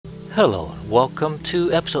Hello, and welcome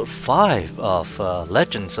to episode 5 of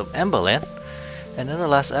Legends of Amberland. And in the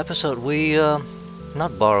last episode, we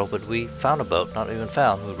not borrowed, but we found a boat. Not even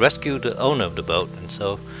found. We rescued the owner of the boat, and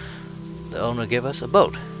so the owner gave us a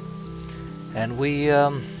boat. And we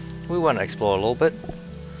went to explore a little bit.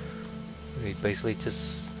 We basically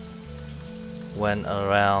just went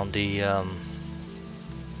around the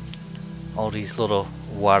all these little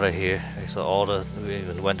water here. So we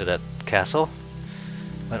even went to that castle.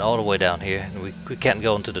 Went all the way down here, and we can't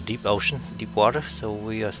go into the deep ocean, deep water, so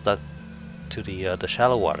we are stuck to the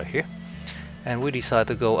shallow water here. And we decided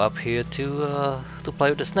to go up here to play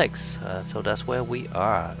with the snakes. So that's where we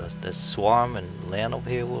are. There's swarm and land over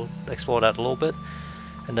here. We'll explore that a little bit,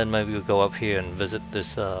 and then maybe we'll go up here and visit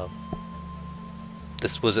this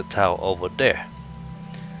this wizard tower over there.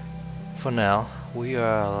 For now, we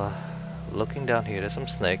are looking down here. There's some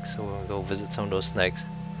snakes, so we'll go visit some of those snakes.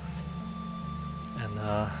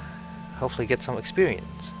 Hopefully get some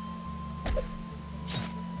experience.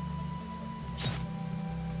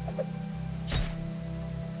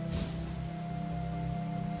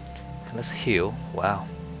 And let's heal. Wow.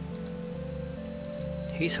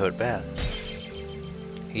 He's hurt bad.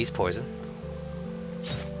 He's poisoned.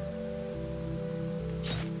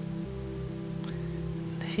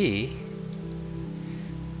 He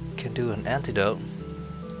can do an antidote.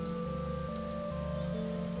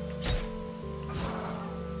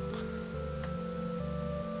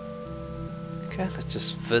 Okay, let's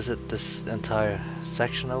just visit this entire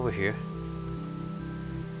section over here.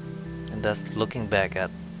 And that's looking back at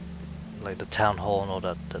like the town hall and all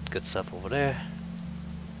that good stuff over there.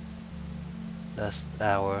 That's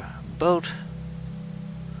our boat.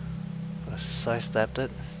 Let's sidestep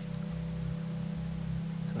it.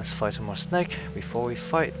 And let's fight some more snake. Before we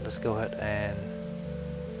fight, let's go ahead and...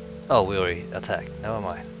 Oh, we already attacked. Never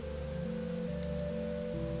mind.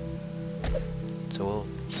 So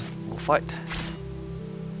we'll fight.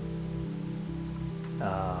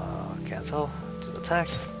 Cancel. Just attack.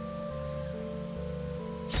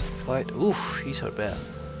 Fight. Oof, he's hurt bad.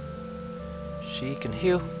 She can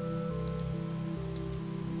heal.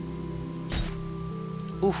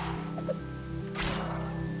 Oof.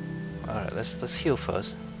 Alright, let's heal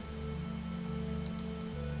first.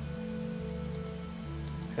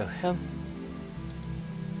 Heal him.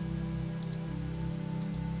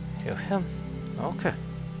 Heal him. Okay.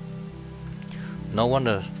 No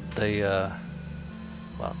wonder they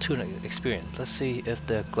well, 2 experience. Let's see if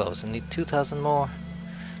they're close. I need 2,000 more,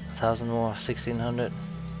 1,000 more, 1,600.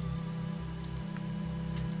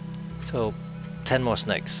 So 10 more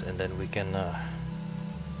snakes, and then we can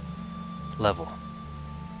level.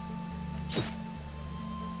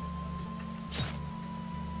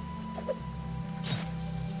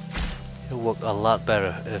 It'll work a lot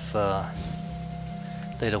better if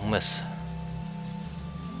they don't miss.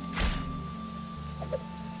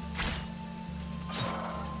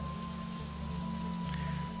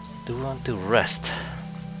 Do we want to rest?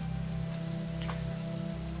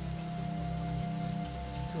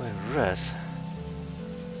 Do I rest?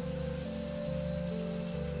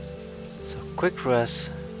 So quick rest,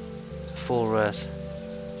 full rest.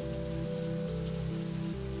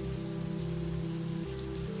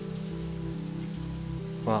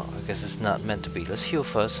 Well, I guess it's not meant to be. Let's heal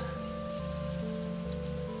first.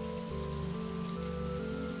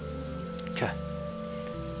 Okay.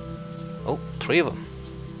 Oh, 3 of them.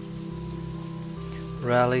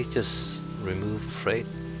 Rally, just remove freight.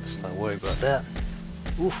 Let's not worry about that.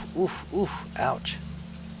 Oof, oof, oof, ouch.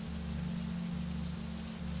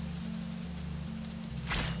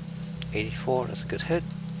 $84, that's a good hit.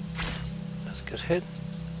 That's a good hit.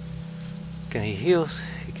 Can he heal?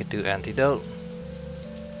 He can do antidote.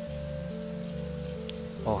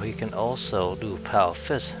 Or he can also do power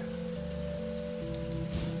fist.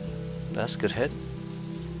 That's a good hit.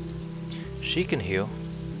 She can heal.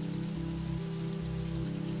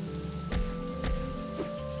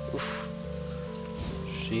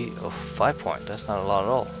 Oh, 5 points. That's not a lot at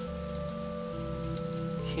all.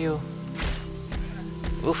 Heal.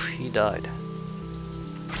 Oof, he died.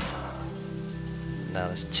 Now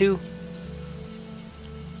it's 2.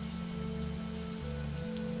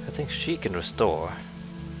 I think she can restore.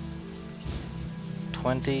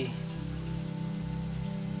 20.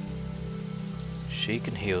 She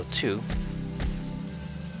can heal 2.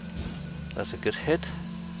 That's a good hit.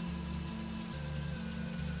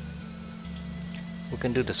 We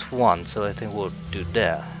can do this one, so I think we'll do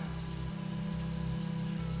that.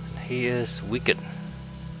 He is weakened.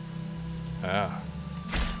 Ah.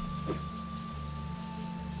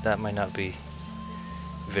 That might not be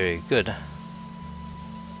very good.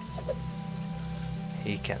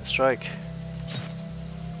 He can't strike.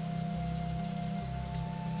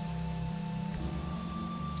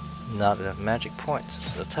 Not enough magic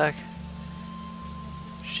points to attack.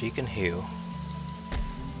 She can heal.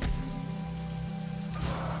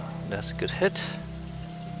 That's a good hit.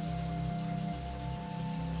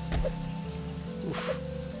 Oof.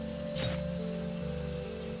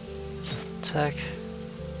 Attack.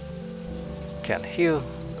 Can't heal.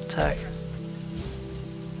 Attack.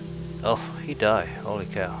 Oh, he died. Holy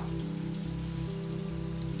cow.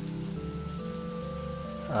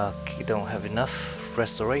 Okay, don't have enough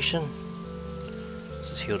restoration.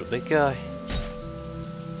 Just heal the big guy.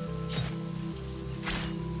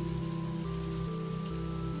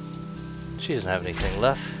 She doesn't have anything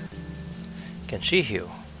left. Can she heal?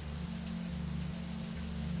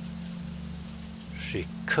 She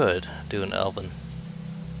could do an elven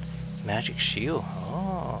magic shield.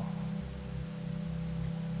 Oh.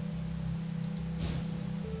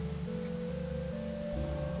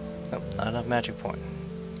 Nope, not enough magic point.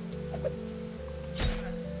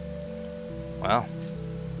 Wow.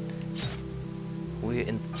 We're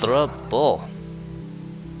in trouble.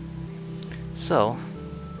 So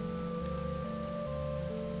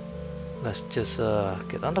let's just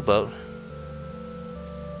get on the boat.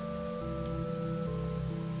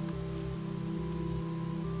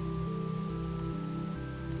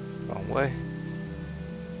 Wrong way.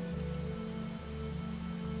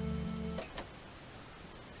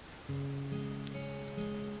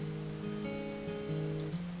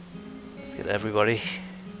 Let's get everybody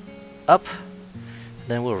up,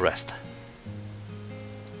 then we'll rest.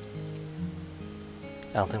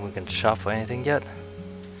 I don't think we can shop for anything yet.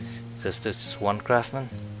 There's just one craftsman.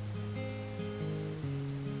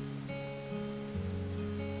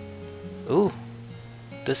 Ooh,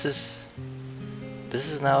 this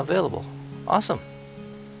is now available. Awesome.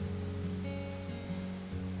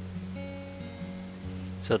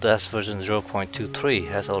 So that's version 0.23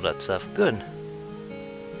 has all that stuff. Good.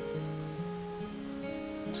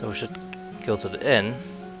 So we should go to the inn.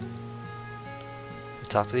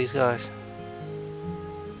 Talk to these guys.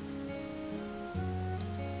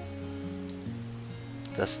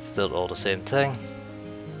 That's still all the same thing.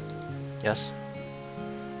 Yes.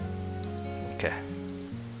 Okay.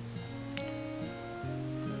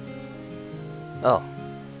 Oh.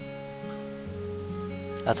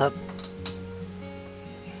 I thought...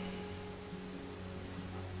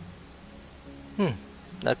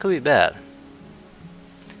 That could be bad.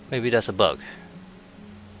 Maybe that's a bug.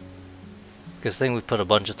 Because I think we put a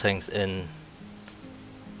bunch of things in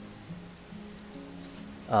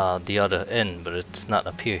the other end, but it's not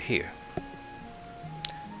appear here.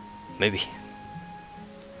 Maybe.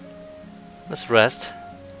 Let's rest.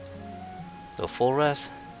 Do a full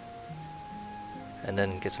rest. And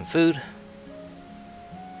then get some food.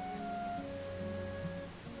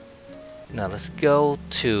 Now let's go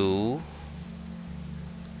to...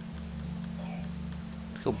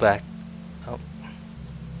 Let's go back. Oh.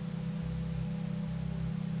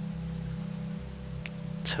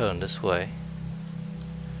 Turn this way.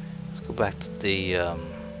 Let's go back to the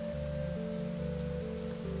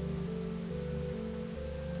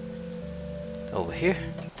over here.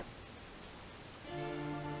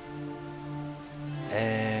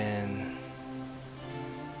 And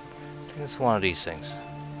I think it's one of these things.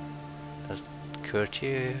 That's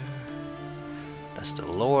courtier. That's the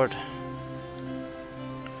lord.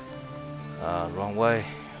 Wrong way.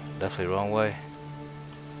 Definitely wrong way.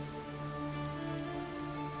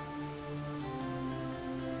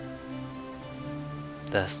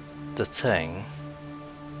 That's the thing.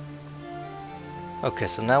 Okay,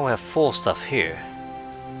 so now we have full stuff here.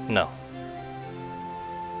 No.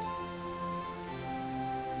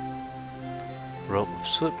 Robe of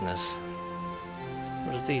swiftness.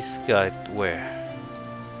 What does these guys wear?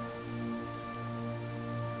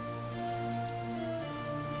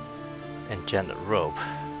 Enchanted robe.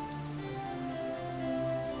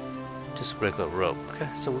 Just regular robe. Okay,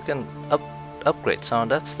 so we can upgrade some of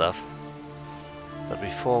that stuff. But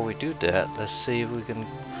before we do that, let's see if we can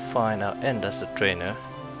find our end. That's the trainer.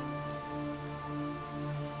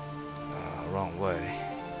 Wrong way.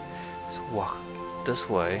 Let's walk this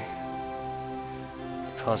way.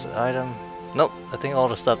 Deposit item. Nope, I think all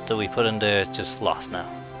the stuff that we put in there is just lost now.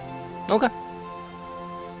 Okay.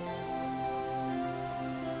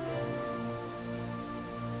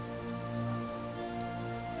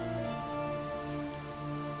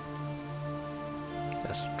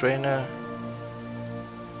 That's the trainer.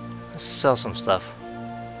 Let's sell some stuff.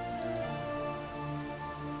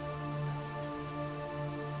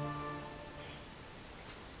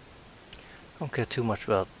 Don't care too much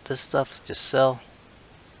about this stuff, just sell.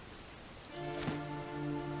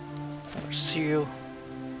 seal.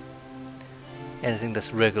 Anything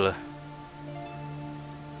that's regular.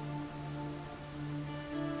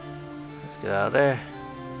 Let's get out of there.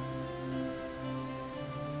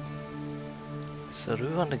 So do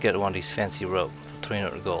we want to get one of these fancy rope for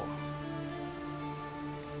 300 gold?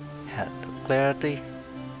 Hat of clarity.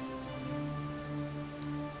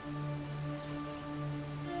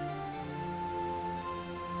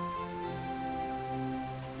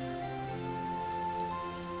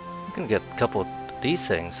 We can get a couple of these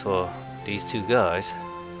things for these two guys.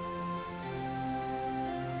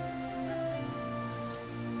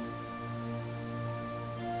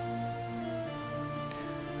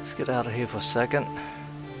 Let's get out of here for a second.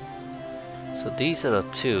 So these are the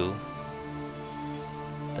two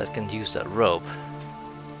that can use that rope.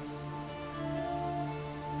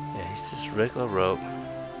 Yeah, he's just regular rope.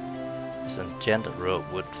 It's an enchanted rope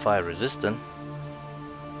with fire resistant.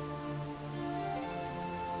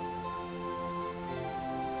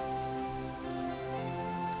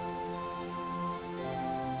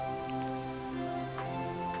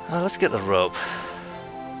 Let's get the rope.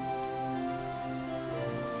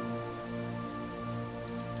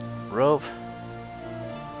 Rope.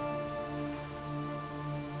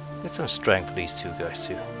 Get some strength for these two guys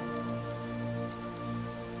too.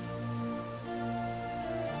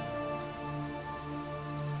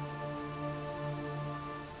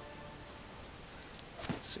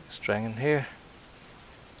 Stick a string in here.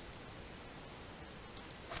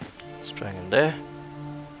 String in there.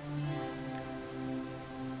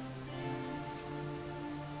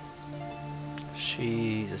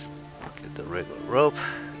 She just get the regular rope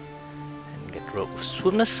and get rope of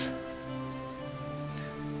swiftness.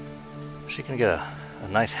 She can get a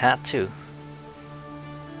nice hat too.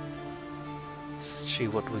 Let's see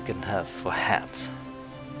what we can have for hats.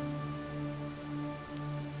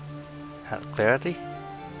 Hat of clarity.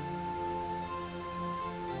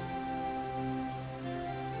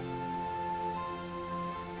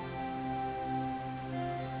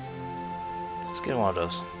 Let's get one of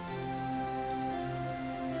those.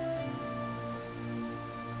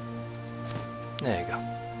 There you go.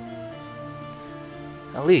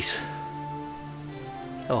 At least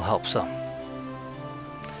it'll help some.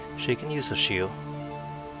 She can use a shield,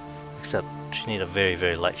 except she needs a very,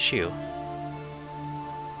 very light shield.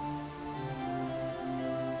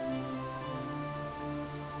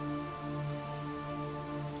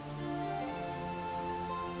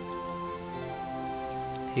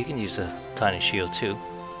 He can use a tiny shield too.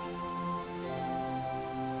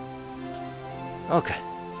 Okay.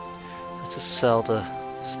 Let's just sell the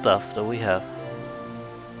stuff that we have.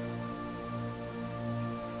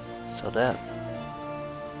 Sell that.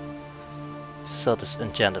 Sell this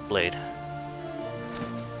enchanted blade.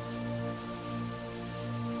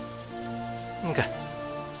 Okay.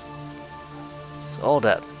 So all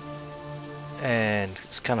that. And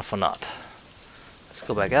it's kind of for naught. Let's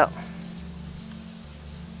go back out.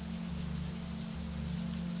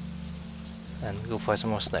 And go find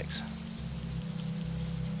some more snakes.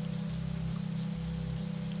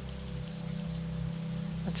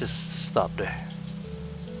 Let's just stop there.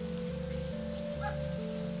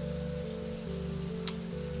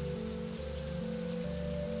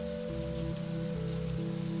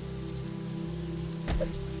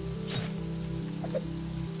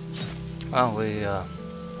 Well, we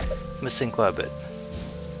missing quite a bit.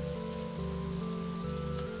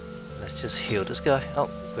 Let's just heal this guy. Oh,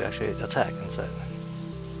 we actually attack instead.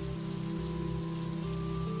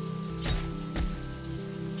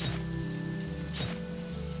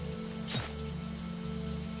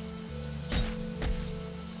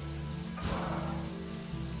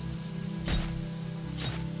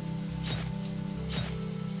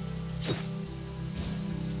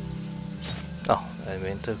 Oh, I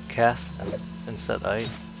meant to cast and instead I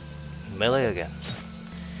melee again.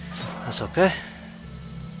 That's okay.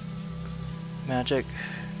 Magic,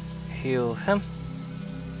 heal him.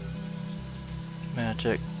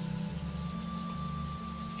 Magic,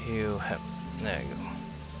 heal him. There you go.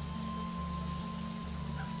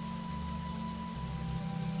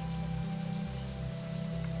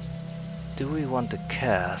 Do we want to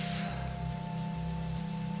cast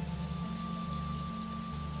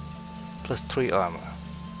 +3 armor?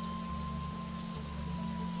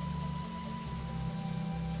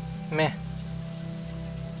 Meh.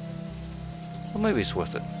 Well, maybe it's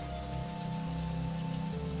worth it.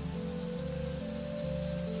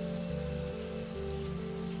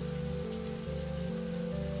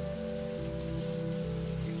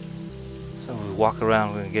 So we walk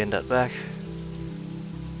around, we can gain that back.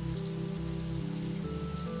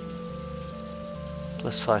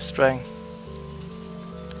 +5 strength.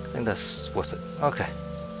 think that's worth it. Okay.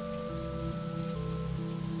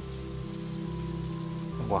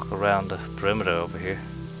 Walk around the perimeter over here.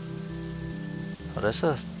 Oh, there's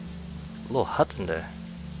a little hut in there.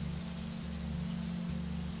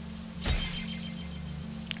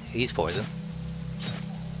 He's poisoned.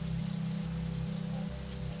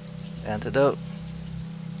 Antidote.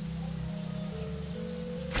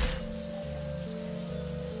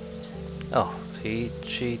 Oh,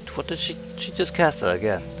 what did she just cast it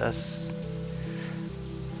again? That's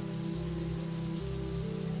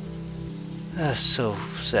so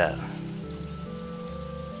sad.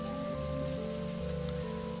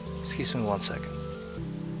 Excuse me 1 second.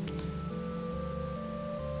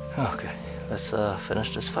 Okay, let's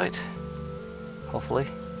finish this fight. Hopefully.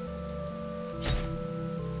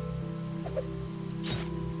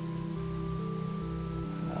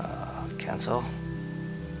 Cancel.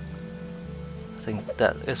 I think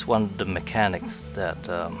that is one of the mechanics that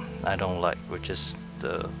I don't like, which is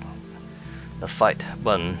the fight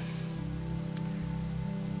button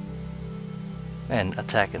and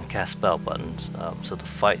attack and cast spell buttons. So the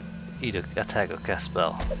fight either attack or cast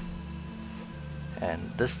spell,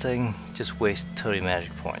 and this thing just wastes 30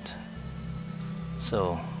 magic points.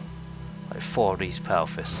 So like 4 of these power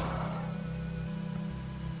fists.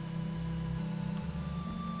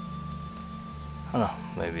 Oh no,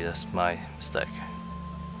 maybe that's my mistake.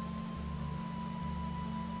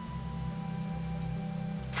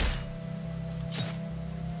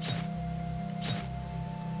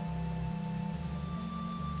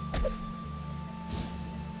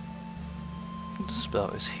 The spell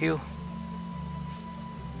is heal.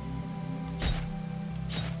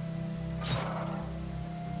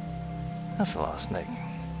 That's a lot of snake.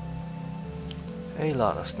 A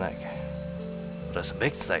lot of snake. But there's a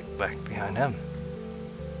big snake back behind him.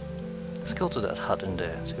 Let's go to that hut in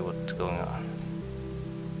there and see what's going on.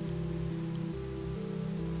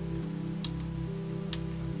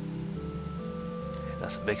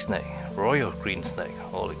 That's a big snake. Royal green snake.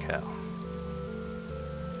 Holy cow.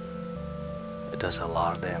 It does a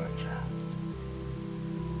lot of damage.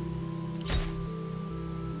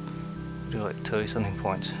 Do like 30 something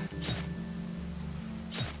points.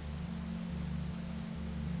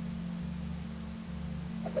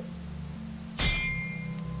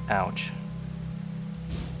 Ouch.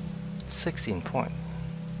 16 point.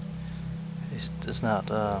 It does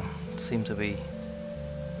not seem to be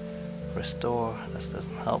restore. That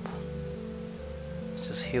doesn't help. Let's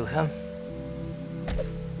just heal him.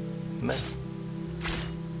 Miss.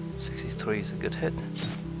 63 is a good hit.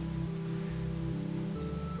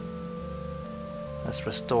 Let's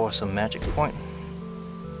restore some magic point.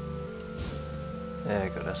 There you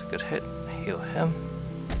go, that's a good hit. Heal him.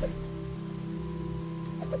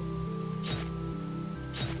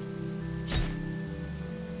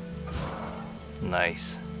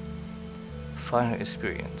 Nice. Final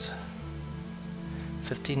experience.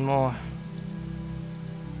 15 more.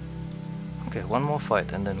 Okay, one more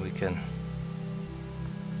fight and then we can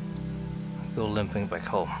go limping back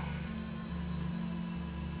home.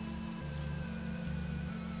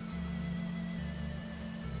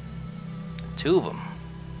 Two of them.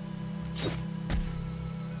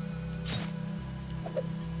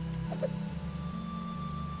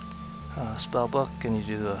 Spellbook, can you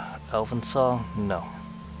do a elven song? No.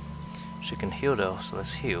 She can heal though, so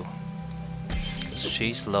let's heal. 'Cause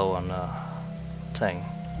she's low on thing.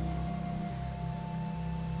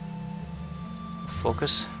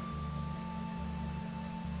 Focus.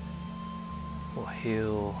 We'll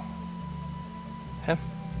heal him.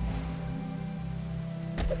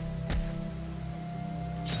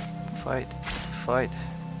 Fight, fight.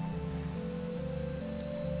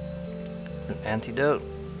 An antidote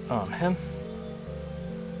on him,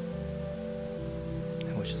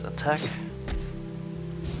 which is attack.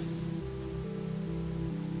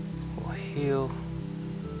 We'll heal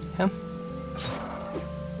him.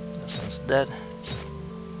 This one's dead.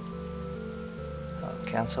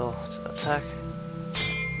 Cancel, it's an attack.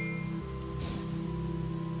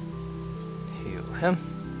 Heal him.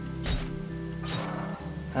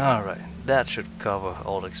 Alright, that should cover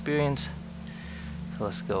all the experience. So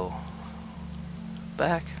let's go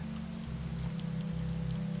back.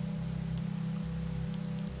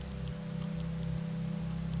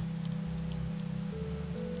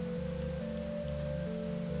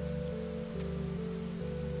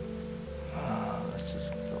 Let's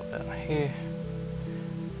just go down here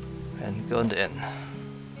and go in the inn.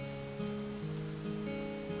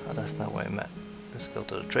 Oh, that's not where I meant. Let's go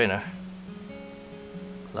to the trainer.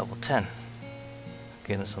 Level 10.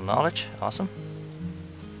 Gaining some knowledge. Awesome.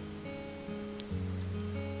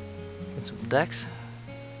 Get some dex.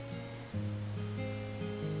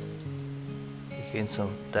 Gain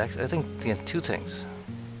some dex. I think gain 2 things.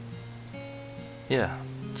 Yeah,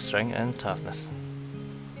 strength and toughness.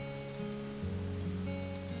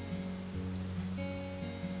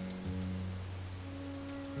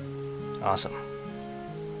 Awesome.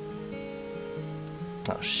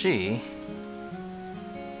 Now she's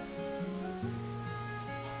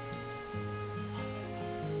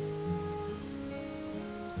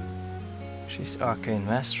arcane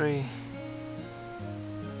mastery.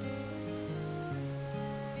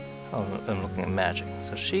 Oh, I'm looking at magic.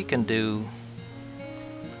 So she can do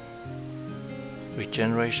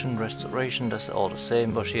regeneration, restoration. That's all the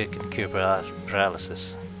same. But she can cure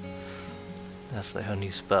paralysis. That's like her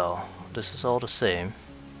new spell. This is all the same.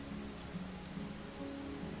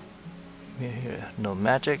 Here, no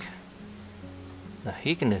magic. Now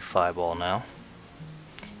he can do fireball now,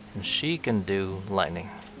 and she can do lightning.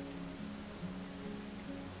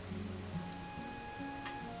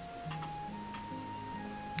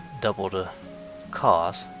 Double the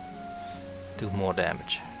cost, do more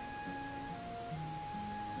damage.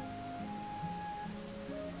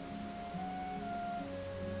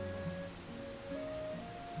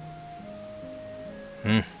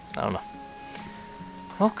 I don't know.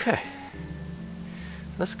 Okay.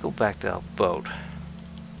 Let's go back to our boat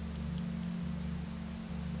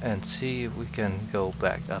and see if we can go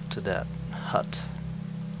back up to that hut.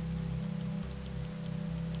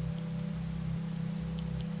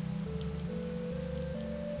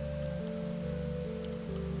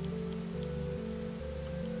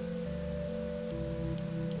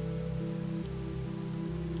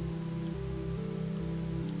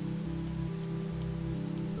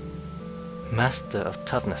 Master of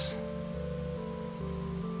Toughness.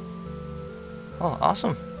 Oh,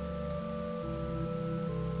 awesome.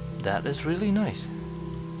 That is really nice.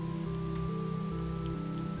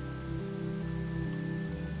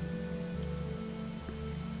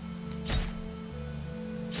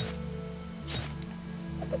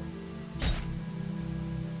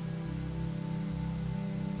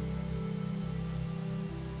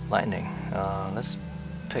 Lightning. Let's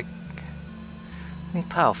pick. I think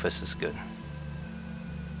Power Fist is good.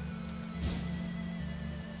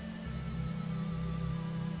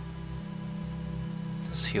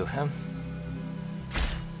 Let's heal him.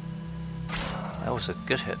 That was a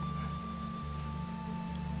good hit.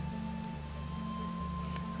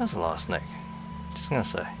 That's a lot of snake. Just gonna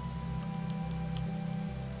say.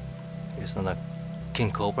 Here's another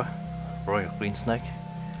King Cobra, Royal Green Snake.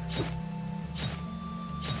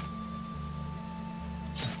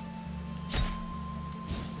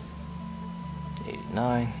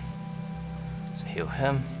 Let's heal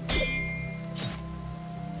him.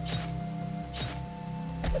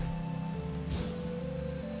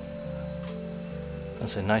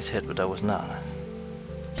 That's a nice hit, but that was not.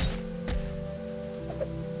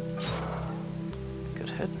 Good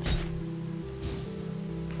hit.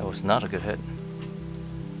 That was not a good hit.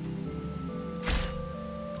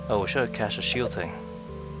 Oh, we should have cast a shield thing.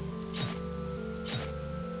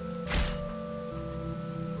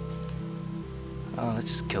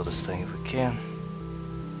 Let's just kill this thing if we can.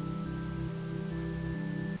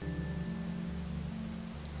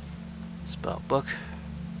 Spell book.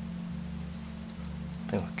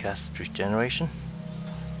 Then we'll cast regeneration.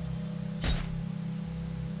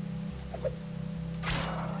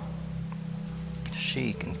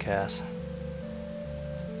 She can cast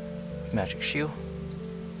magic shield.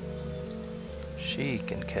 She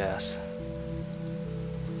can cast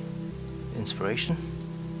inspiration.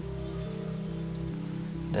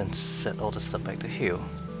 Then set all the stuff back to heal.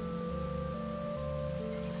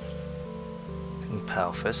 And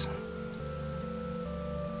Power Fist.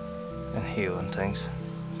 And heal and things.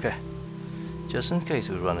 Okay. Just in case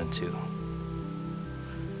we run into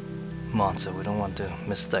monster, we don't want to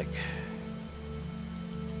mistake.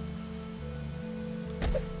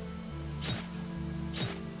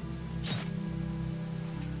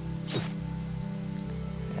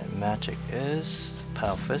 And magic is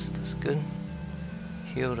Power Fist, that's good.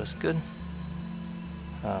 Heal, that's good.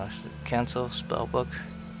 Cancel spellbook.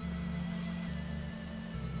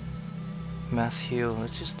 Mass heal.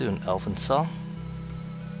 Let's just do an elfin song.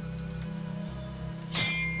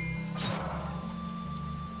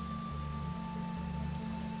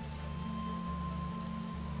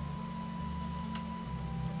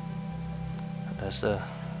 There's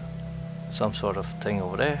some sort of thing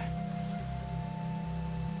over there.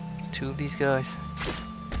 2 of these guys.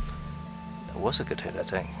 That was a good hit, I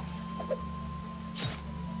think.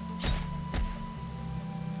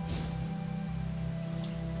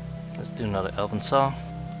 Let's do another elven song.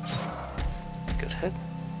 Good hit.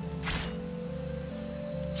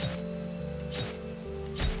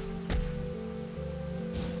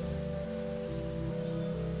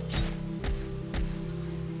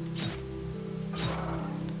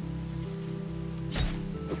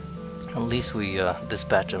 At least we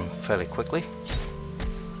dispatch them fairly quickly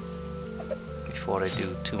before they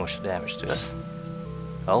do too much damage to us.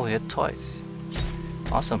 Oh, we hit twice.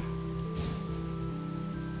 Awesome.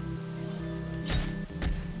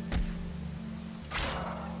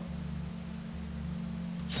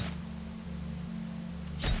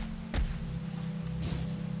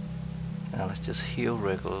 Now let's just heal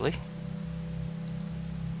regularly.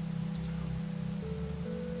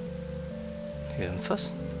 Heal him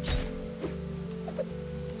first.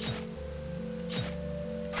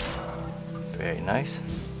 Very nice.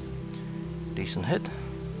 Decent hit.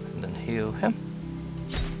 And then heal him.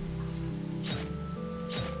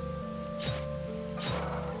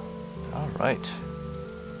 Alright.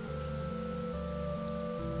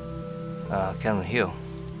 Can heal.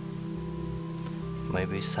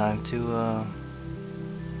 Maybe it's time to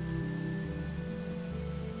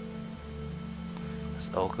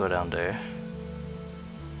let's all go down there.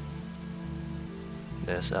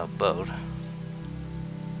 There's our boat.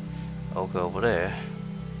 I'll go over there.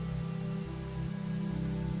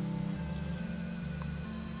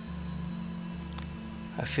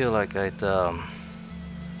 I feel like I'd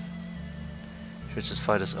should just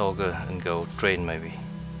fight this ogre and go drain maybe.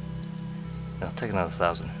 No, take another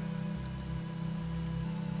 1,000.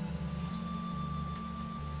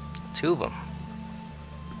 2 of them.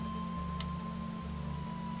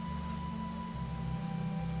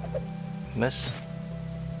 Miss.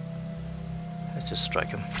 Let's just strike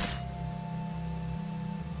him.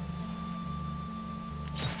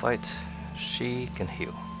 Fight. She can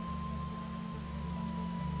heal.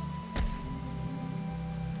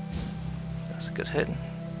 That's a good hit.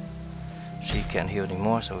 She can't heal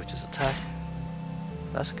anymore, so we just attack.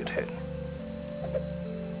 That's a good hit.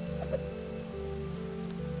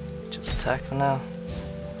 Just attack for now.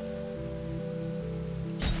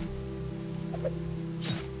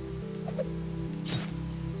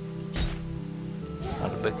 Oh,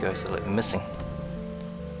 the big guys are like missing.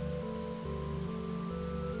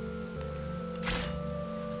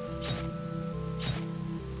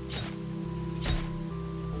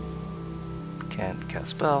 Can't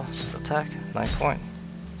cast spell, just attack, 9 point.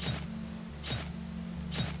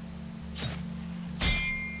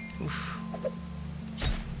 Oof.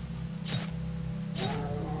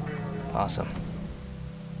 Awesome.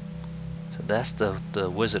 So that's the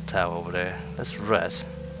wizard tower over there. Let's rest.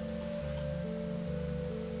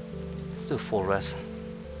 Let's do full rest.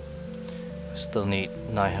 We still need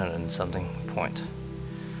 900 and something point.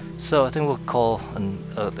 So I think we'll call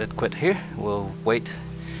it quit here. We'll wait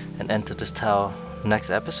and enter this tower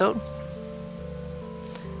next episode.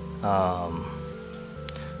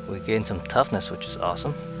 We gain some toughness, which is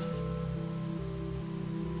awesome.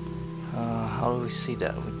 How do we see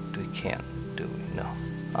that? We can't, do we? No.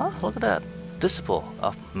 Ah, look at that. Disciple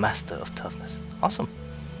of Master of Toughness. Awesome.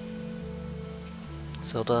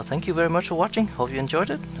 So thank you very much for watching. Hope you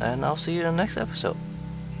enjoyed it, and I'll see you in the next episode.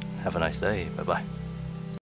 Have a nice day. Bye bye.